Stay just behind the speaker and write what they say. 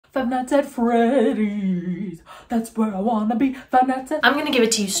Five Nights at Freddy's. That's where I wanna be. Five Nights at... I'm gonna give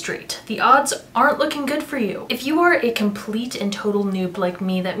it to you straight. The odds aren't looking good for you. If you are a complete and total noob like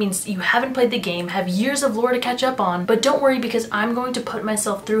me, that means you haven't played the game, have years of lore to catch up on, but don't worry because I'm going to put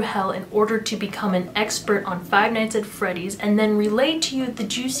myself through hell in order to become an expert on Five Nights at Freddy's and then relay to you the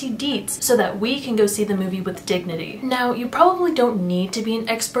juicy deets so that we can go see the movie with dignity. Now, you probably don't need to be an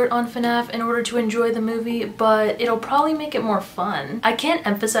expert on FNAF in order to enjoy the movie, but it'll probably make it more fun. I can't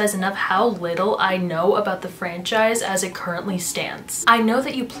emphasize enough how little I know about the franchise as it currently stands. I know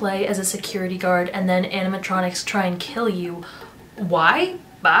that you play as a security guard and then animatronics try and kill you. Why?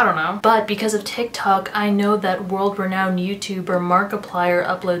 I don't know. But because of TikTok, I know that world-renowned YouTuber Markiplier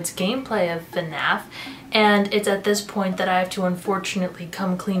uploads gameplay of FNAF, and it's at this point that I have to unfortunately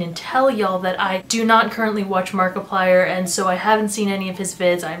come clean and tell y'all that I do not currently watch Markiplier, and so I haven't seen any of his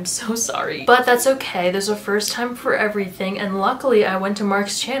vids. I'm so sorry. But that's okay, there's a first time for everything, and luckily I went to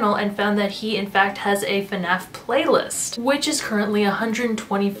Mark's channel and found that he in fact has a FNAF playlist, which is currently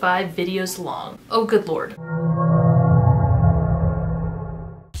 125 videos long. Oh good lord.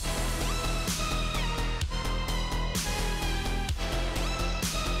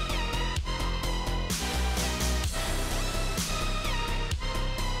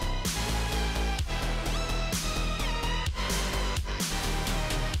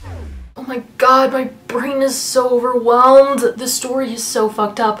 Oh my god, my brain is so overwhelmed. The story is so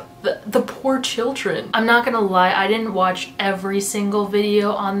fucked up. The poor children. I'm not gonna lie, I didn't watch every single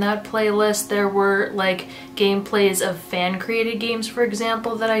video on that playlist. There were like gameplays of fan-created games, for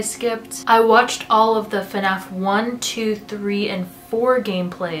example, that I skipped. I watched all of the FNAF 1, 2, 3, and 4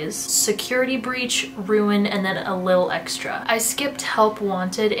 gameplays, Security Breach, Ruin, and then a little extra. I skipped Help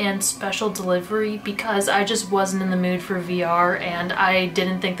Wanted and Special Delivery because I just wasn't in the mood for VR and I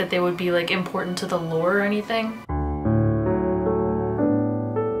didn't think that they would be like important to the lore or anything.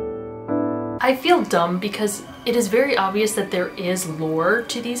 I feel dumb because it is very obvious that there is lore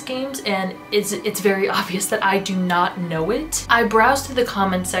to these games and it's very obvious that I do not know it. I browse through the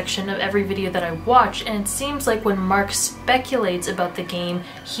comment section of every video that I watch and it seems like when Mark speculates about the game,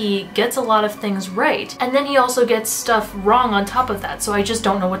 he gets a lot of things right. And then he also gets stuff wrong on top of that, so I just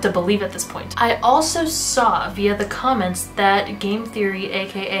don't know what to believe at this point. I also saw via the comments that Game Theory,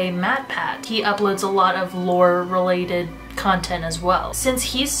 aka MatPat, he uploads a lot of lore related content as well. Since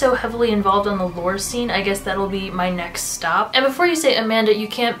he's so heavily involved on the lore scene, I guess that'll be my next stop. And before you say, Amanda, you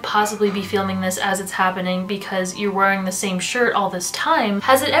can't possibly be filming this as it's happening because you're wearing the same shirt all this time,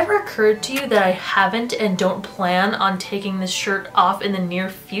 has it ever occurred to you that I haven't and don't plan on taking this shirt off in the near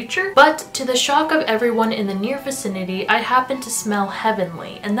future? But to the shock of everyone in the near vicinity, I happen to smell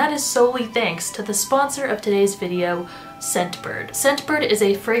heavenly, and that is solely thanks to the sponsor of today's video, Scentbird. Scentbird is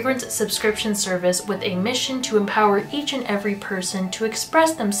a fragrance subscription service with a mission to empower each and every person to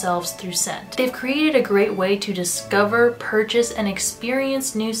express themselves through scent. They've created a great way to discover, purchase, and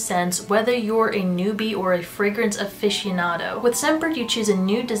experience new scents whether you're a newbie or a fragrance aficionado. With Scentbird, you choose a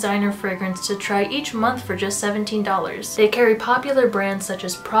new designer fragrance to try each month for just $17. They carry popular brands such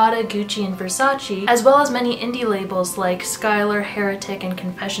as Prada, Gucci, and Versace, as well as many indie labels like Skylar, Heretic, and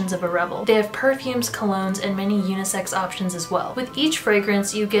Confessions of a Rebel. They have perfumes, colognes, and many unisex options as well. With each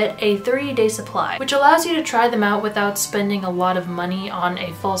fragrance, you get a 30-day supply, which allows you to try them out without spending a lot of money on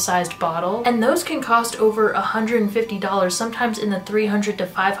a full-sized bottle, and those can cost over $150, sometimes in the $300 to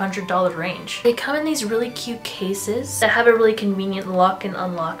 $500 range. They come in these really cute cases that have a really convenient lock and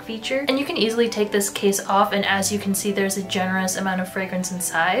unlock feature, and you can easily take this case off, and as you can see, there's a generous amount of fragrance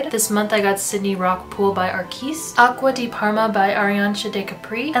inside. This month I got Sydney Rock Pool by Arquise, Aqua di Parma by Ariancha de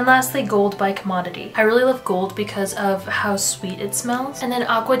Capri, and lastly Gold by Commodity. I really love Gold because of how sweet it smells, and then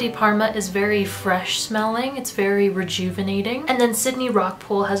Aqua di Parma is very fresh smelling, it's very rejuvenating, and then Sydney Rock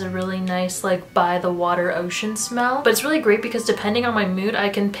Pool has a really nice like by the water ocean smell. But it's really great because depending on my mood I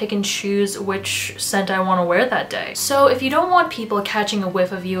can pick and choose which scent I want to wear that day. So if you don't want people catching a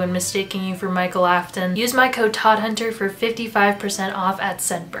whiff of you and mistaking you for Michael Afton, use my code TODHUNTER for 55% off at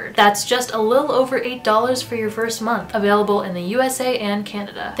Scentbird. That's just a little over $8 for your first month, available in the USA and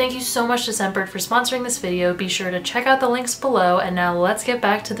Canada. Thank you so much to Scentbird for sponsoring this video. Be sure to check out the links below, and now let's get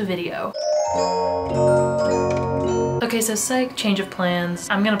back to the video. Okay, so psych, change of plans.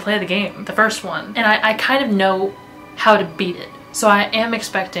 I'm gonna play the game, the first one, and I kind of know how to beat it. So I am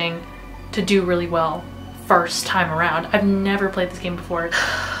expecting to do really well first time around. I've never played this game before.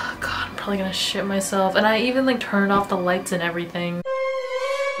 God, I'm probably gonna shit myself. And I even like turned off the lights and everything.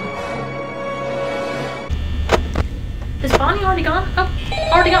 Is Bonnie already gone? Oh,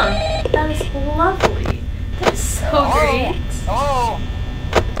 already gone. That is lovely. That is so great. Oh.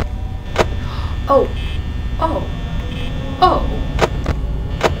 Oh. Oh. Oh.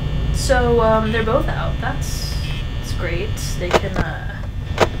 So they're both out. That's great. They can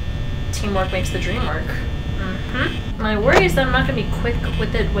teamwork makes the dream work. My worry is that I'm not gonna be quick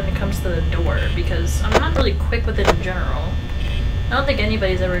with it when it comes to the door, because I'm not really quick with it in general. I don't think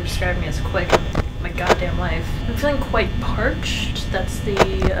anybody's ever described me as quick in my goddamn life. I'm feeling quite parched. That's the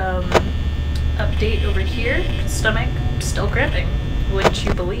update over here. Stomach still cramping, wouldn't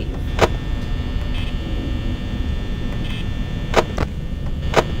you believe?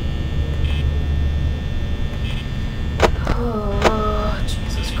 Oh,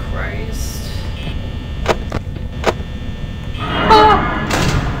 Jesus Christ. Ah!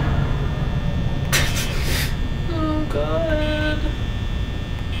 Oh, God.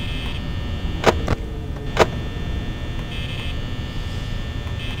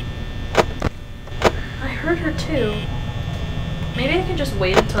 I heard her too. Maybe I can just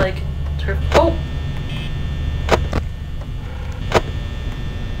wait until like her. Oh!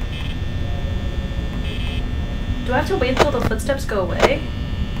 Do I have to wait until the footsteps go away?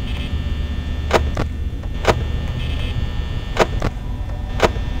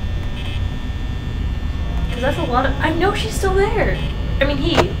 Because that's a lot of. I know she's still there! I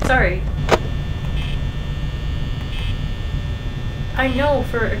mean, sorry. I know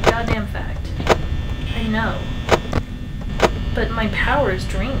for a goddamn fact. I know. But my power is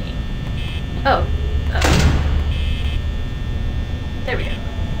draining. Oh. There we go.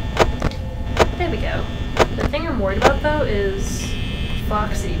 There we go. The thing I'm worried about though is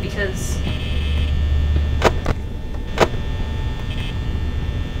Foxy, because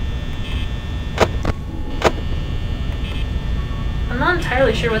I'm not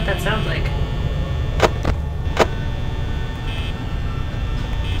entirely sure what that sounds like.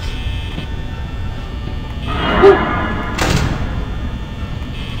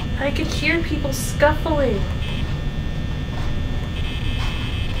 I could hear people scuffling.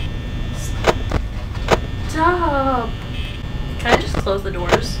 Stop! Can I just close the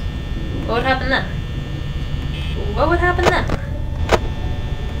doors? What would happen then? What would happen then?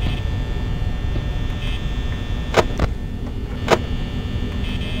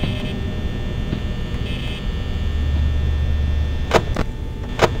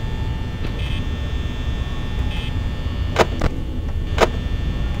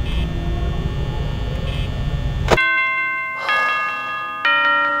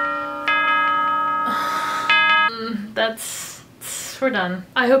 We're done.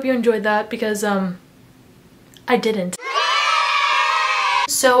 I hope you enjoyed that, because I didn't.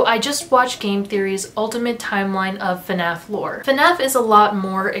 So I just watched Game Theory's ultimate timeline of FNAF lore. FNAF is a lot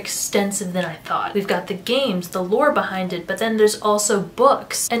more extensive than I thought. We've got the games, the lore behind it, but then there's also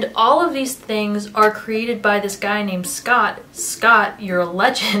books. And all of these things are created by this guy named Scott. Scott, you're a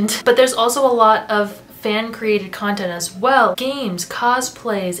legend. But there's also a lot of fan-created content as well. Games,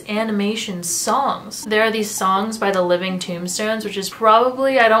 cosplays, animations, songs. There are these songs by the Living Tombstones, which is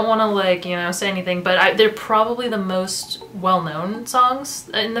probably, I don't want to like, you know, say anything, but they're probably the most well-known songs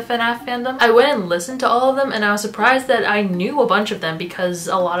in the FNAF fandom. I went and listened to all of them, and I was surprised that I knew a bunch of them, because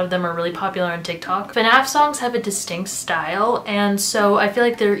a lot of them are really popular on TikTok. FNAF songs have a distinct style, and so I feel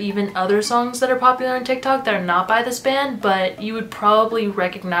like there are even other songs that are popular on TikTok that are not by this band, but you would probably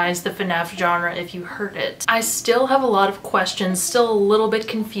recognize the FNAF genre if you heard it. I still have a lot of questions, still a little bit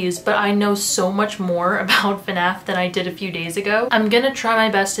confused, but I know so much more about FNAF than I did a few days ago. I'm gonna try my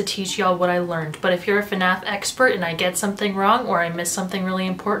best to teach y'all what I learned, but if you're a FNAF expert and I get something wrong or I miss something really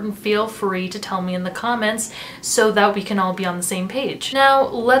important, feel free to tell me in the comments so that we can all be on the same page. Now,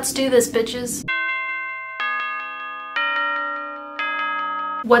 let's do this, bitches.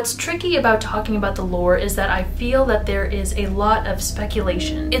 What's tricky about talking about the lore is that I feel that there is a lot of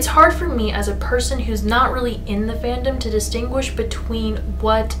speculation. It's hard for me as a person who's not really in the fandom to distinguish between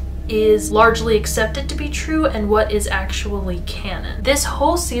what is largely accepted to be true and what is actually canon. This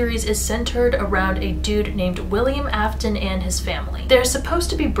whole series is centered around a dude named William Afton and his family. They're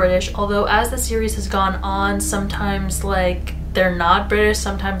supposed to be British, although as the series has gone on, sometimes like they're not British,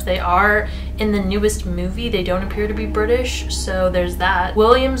 sometimes they are. In the newest movie, they don't appear to be British, so there's that.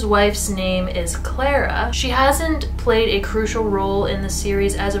 William's wife's name is Clara. She hasn't played a crucial role in the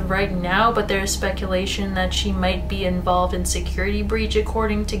series as of right now, but there's speculation that she might be involved in security breach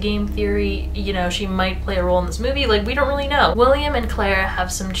according to Game Theory. You know, she might play a role in this movie, like we don't really know. William and Clara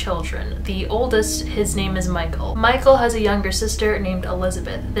have some children. The oldest, his name is Michael. Michael has a younger sister named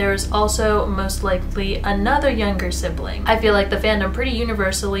Elizabeth. There's also most likely another younger sibling. I feel like the fandom pretty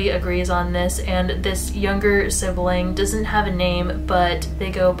universally agrees on this. this, and this younger sibling doesn't have a name, but they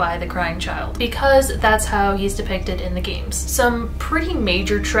go by the crying child, because that's how he's depicted in the games. Some pretty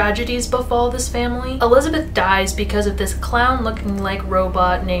major tragedies befall this family. Elizabeth dies because of this clown-looking like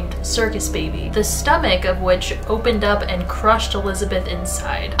robot named Circus Baby, the stomach of which opened up and crushed Elizabeth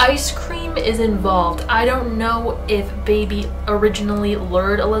inside. Ice cream is involved. I don't know if Baby originally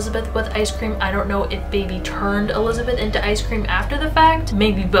lured Elizabeth with ice cream. I don't know if Baby turned Elizabeth into ice cream after the fact.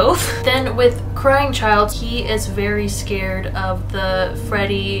 Maybe both. Then with Crying Child, he is very scared of the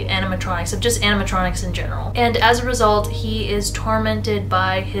Freddy animatronics, of just animatronics in general. And as a result, he is tormented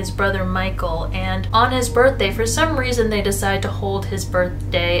by his brother Michael, and on his birthday, for some reason, they decide to hold his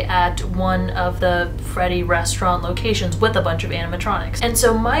birthday at one of the Freddy restaurant locations with a bunch of animatronics. And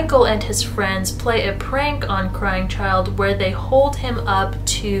so Michael and his friends play a prank on Crying Child where they hold him up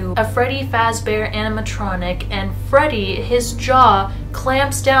to a Freddy Fazbear animatronic, and Freddy, his jaw,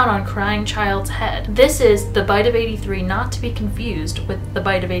 clamps down on Crying Child's head. This is the Bite of 83, not to be confused with the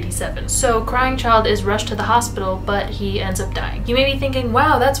Bite of 87. So Crying Child is rushed to the hospital, but he ends up dying. You may be thinking,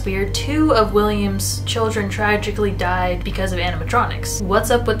 wow, that's weird. 2 of William's children tragically died because of animatronics. What's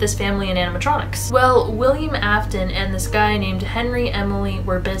up with this family and animatronics? Well, William Afton and this guy named Henry Emily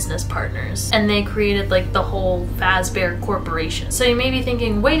were business partners, and they created like the whole Fazbear Corporation. So you may be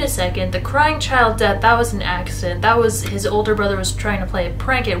thinking, wait a second, the Crying Child death, that was an accident. That was his older brother was trying to play a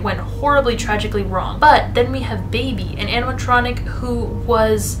prank. It went horribly tragically wrong. But then we have Baby, an animatronic who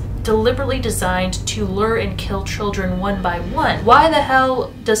was deliberately designed to lure and kill children one by one. Why the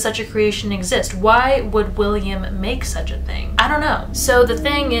hell does such a creation exist? Why would William make such a thing? I don't know. So the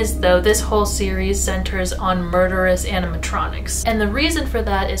thing is though, this whole series centers on murderous animatronics. And the reason for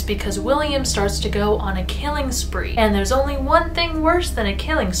that is because William starts to go on a killing spree. And there's only one thing worse than a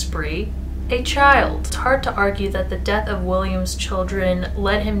killing spree: a child. It's hard to argue that the death of William's children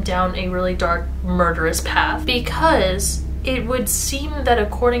led him down a really dark, murderous path, because it would seem that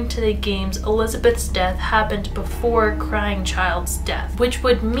according to the games, Elizabeth's death happened before Crying Child's death, which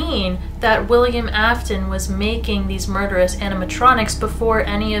would mean that William Afton was making these murderous animatronics before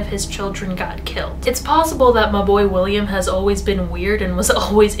any of his children got killed. It's possible that my boy William has always been weird and was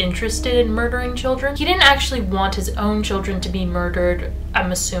always interested in murdering children. He didn't actually want his own children to be murdered,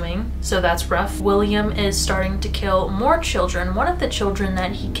 I'm assuming, so that's rough. William is starting to kill more children. One of the children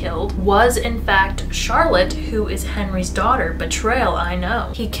that he killed was in fact Charlotte, who is Henry's daughter. Betrayal, I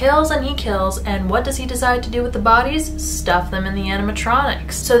know. He kills, and what does he decide to do with the bodies? Stuff them in the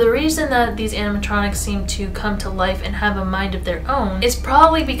animatronics. So the reason that these animatronics seem to come to life and have a mind of their own is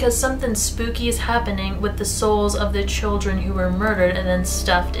probably because something spooky is happening with the souls of the children who were murdered and then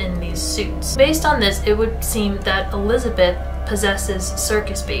stuffed in these suits. Based on this, it would seem that Elizabeth possesses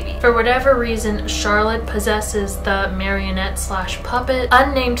Circus Baby. For whatever reason, Charlotte possesses the marionette slash puppet.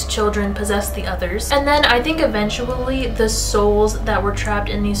 Unnamed children possess the others. And then I think eventually the souls that were trapped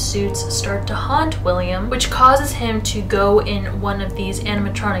in these suits start to haunt William, which causes him to go in one of these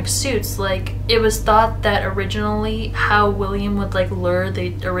animatronic suits. Like, it was thought that originally how William would like lure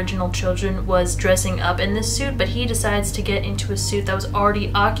the original children was dressing up in this suit, but he decides to get into a suit that was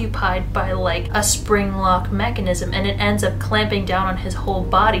already occupied by like a spring lock mechanism, and it ends up clamping down on his whole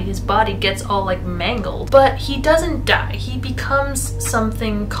body. His body gets all like mangled, but he doesn't die. He becomes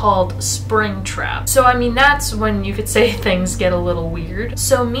something called Springtrap. So I mean, that's when you could say things get a little weird.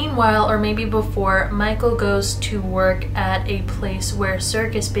 So meanwhile, or maybe before, Michael goes to work at a place where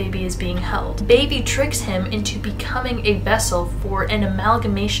Circus Baby is being held. Baby tricks him into becoming a vessel for an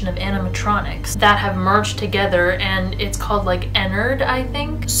amalgamation of animatronics that have merged together, and it's called like Ennard, I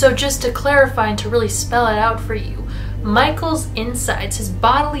think. So just to clarify and to really spell it out for you, Michael's insides, his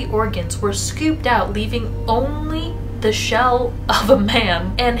bodily organs, were scooped out, leaving only the shell of a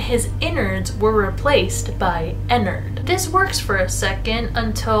man, and his innards were replaced by Ennard. This works for a second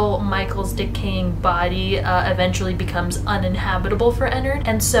until Michael's decaying body eventually becomes uninhabitable for Ennard,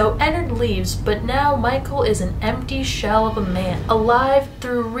 and so Ennard leaves, but now Michael is an empty shell of a man, alive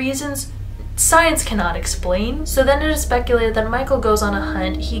through reasons science cannot explain. So then it is speculated that Michael goes on a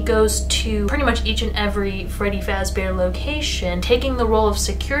hunt. He goes to pretty much each and every Freddy Fazbear location, taking the role of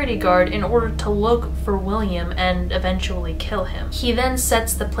security guard in order to look for William and eventually kill him. He then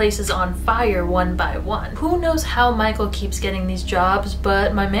sets the places on fire one by one. Who knows how Michael keeps getting these jobs,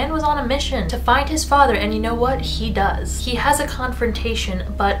 but my man was on a mission to find his father, and you know what? He does. He has a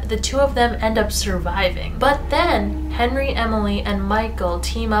confrontation, but the two of them end up surviving. But then Henry, Emily, and Michael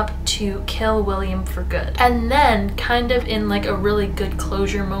team up to kill William for good. And then, kind of in like a really good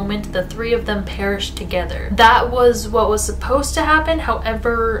closure moment, the three of them perish together. That was what was supposed to happen.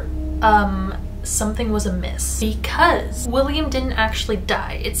 However, something was amiss because William didn't actually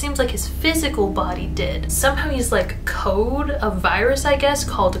die. It seems like his physical body did. Somehow he's like code, a virus I guess,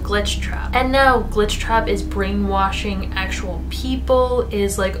 called Glitch Trap. And now Glitch Trap is brainwashing actual people,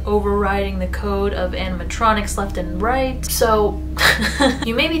 is like overriding the code of animatronics left and right. So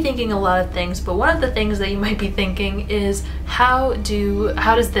you may be thinking a lot of things, but one of the things that you might be thinking is how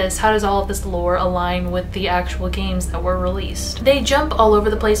does all of this lore align with the actual games that were released? They jump all over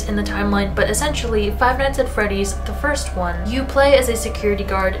the place in the timeline, but essentially Five Nights at Freddy's, the first one, you play as a security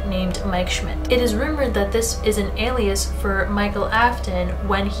guard named Mike Schmidt. It is rumored that this is an alias for Michael Afton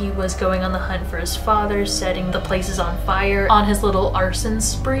when he was going on the hunt for his father, setting the places on fire on his little arson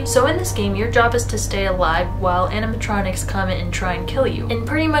spree. So in this game, your job is to stay alive while animatronics come in and try and kill you. In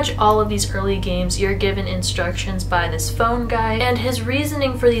pretty much all of these early games, you're given instructions by this phone guy, and his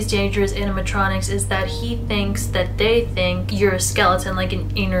reasoning for these dangerous animatronics is that he thinks that they think you're a skeleton, like an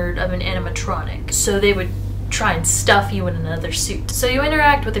innard of an animatronic. So they would try and stuff you in another suit. So you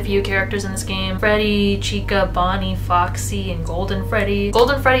interact with a few characters in this game: Freddy, Chica, Bonnie, Foxy, and Golden Freddy.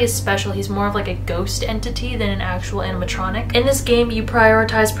 Golden Freddy is special. He's more of like a ghost entity than an actual animatronic. In this game, you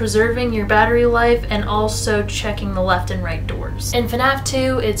prioritize preserving your battery life and also checking the left and right doors. In FNAF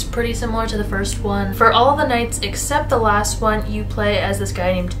 2, it's pretty similar to the first one. For all the nights except the last one, you play as this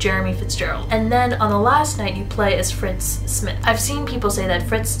guy named Jeremy Fitzgerald. And then on the last night, you play as Fritz Smith. I've seen people say that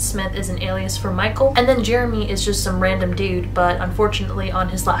Fritz Smith is an alias for Michael, and then Jeremy is just some random dude, but unfortunately on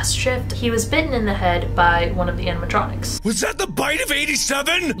his last shift, he was bitten in the head by one of the animatronics. Was that the bite of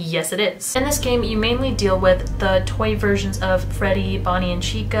 87? Yes, it is. In this game, you mainly deal with the toy versions of Freddy, Bonnie and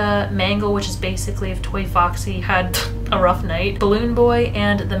Chica, Mangle, which is basically if Toy Foxy had a rough night, Balloon Boy,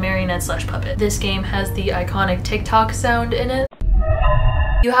 and the marionette slash puppet. This game has the iconic TikTok sound in it.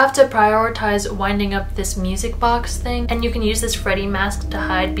 You have to prioritize winding up this music box thing, and you can use this Freddy mask to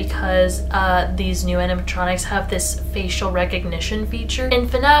hide because these new animatronics have this facial recognition feature. In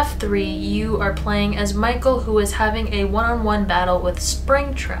FNAF 3, you are playing as Michael, who is having a one-on-one battle with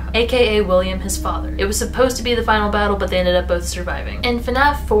Springtrap, aka William, his father. It was supposed to be the final battle, but they ended up both surviving. In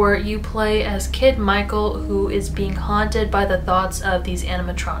FNAF 4, you play as Kid Michael, who is being haunted by the thoughts of these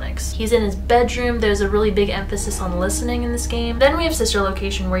animatronics. He's in his bedroom. There's a really big emphasis on listening in this game. Then we have Sister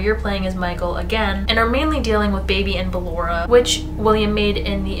Location, where you're playing as Michael again and are mainly dealing with Baby and Ballora, which William made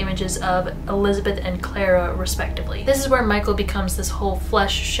in the images of Elizabeth and Clara respectively. This is where Michael becomes this whole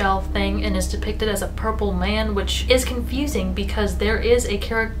flesh shell thing and is depicted as a purple man, which is confusing because there is a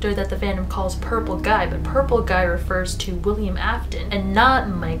character that the fandom calls Purple Guy, but Purple Guy refers to William Afton and not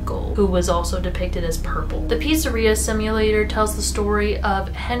Michael, who was also depicted as purple. The Pizzeria Simulator tells the story of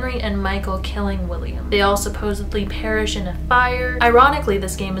Henry and Michael killing William. They all supposedly perish in a fire. Ironically,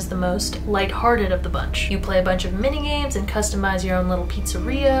 this game is the most lighthearted of the bunch. You play a bunch of mini games and customize your own little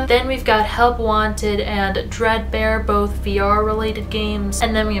pizzeria. Then we've got Help Wanted and Dreadbear, both VR related games.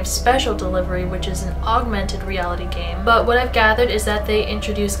 And then we have Special Delivery, which is an augmented reality game. But what I've gathered is that they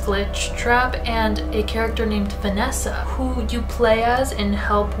introduced Glitch Trap and a character named Vanessa, who you play as in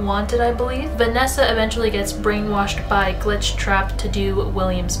Help Wanted, I believe. Vanessa eventually gets brainwashed by Glitch Trap to do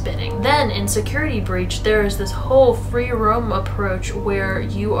William's bidding. Then in Security Breach, there is this whole free roam approach where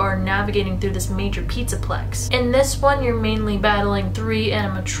you are navigating through this major pizzaplex. In this one, you're mainly battling 3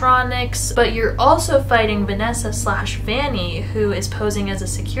 animatronics, but you're also fighting Vanessa slash Vanny, who is posing as a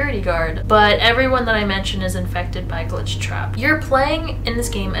security guard, but everyone that I mentioned is infected by Glitch Trap. You're playing in this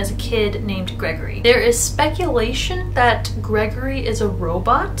game as a kid named Gregory. There is speculation that Gregory is a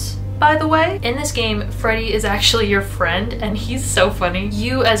robot, by the way. In this game, Freddy is actually your friend, and he's so funny.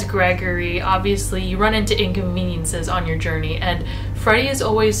 You as Gregory, obviously, you run into inconveniences on your journey, and Freddy is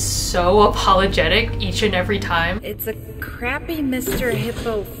always so apologetic each and every time. It's a crappy Mr.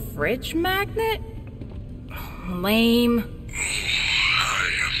 Hippo fridge magnet? Lame. I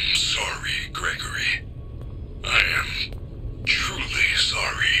am sorry, Gregory. I am truly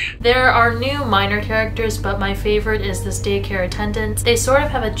sorry. There are new minor characters, but my favorite is this daycare attendant. They sort of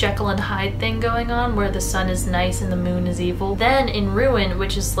have a Jekyll and Hyde thing going on where the sun is nice and the moon is evil. Then in Ruin,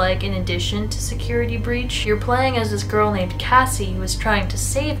 which is like in addition to Security Breach, you're playing as this girl named Cassie who is trying to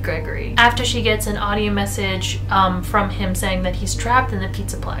save Gregory after she gets an audio message from him saying that he's trapped in the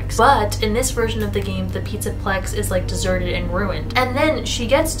pizzaplex. But in this version of the game, the pizzaplex is like deserted and ruined. And then she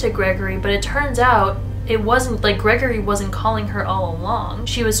gets to Gregory, but it turns out it wasn't like Gregory wasn't calling her all along.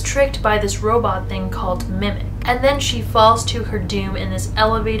 She was tricked by this robot thing called Mimic. And then she falls to her doom in this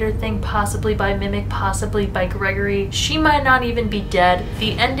elevator thing, possibly by Mimic, possibly by Gregory. She might not even be dead.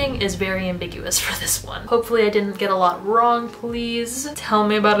 The ending is very ambiguous for this one. Hopefully I didn't get a lot wrong. Please tell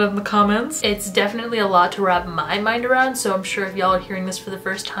me about it in the comments. It's definitely a lot to wrap my mind around, so I'm sure if y'all are hearing this for the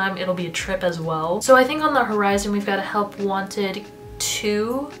first time, it'll be a trip as well. So I think on the horizon we've got a Help Wanted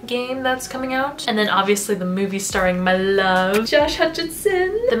 2 game that's coming out, and then obviously the movie starring my love Josh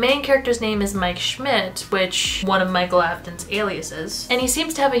Hutcherson. The main character's name is Mike Schmidt, which one of Michael Afton's aliases, and he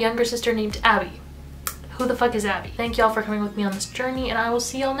seems to have a younger sister named Abby. Who the fuck is Abby? Thank y'all for coming with me on this journey, and I will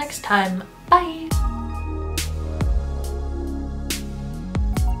see y'all next time. Bye!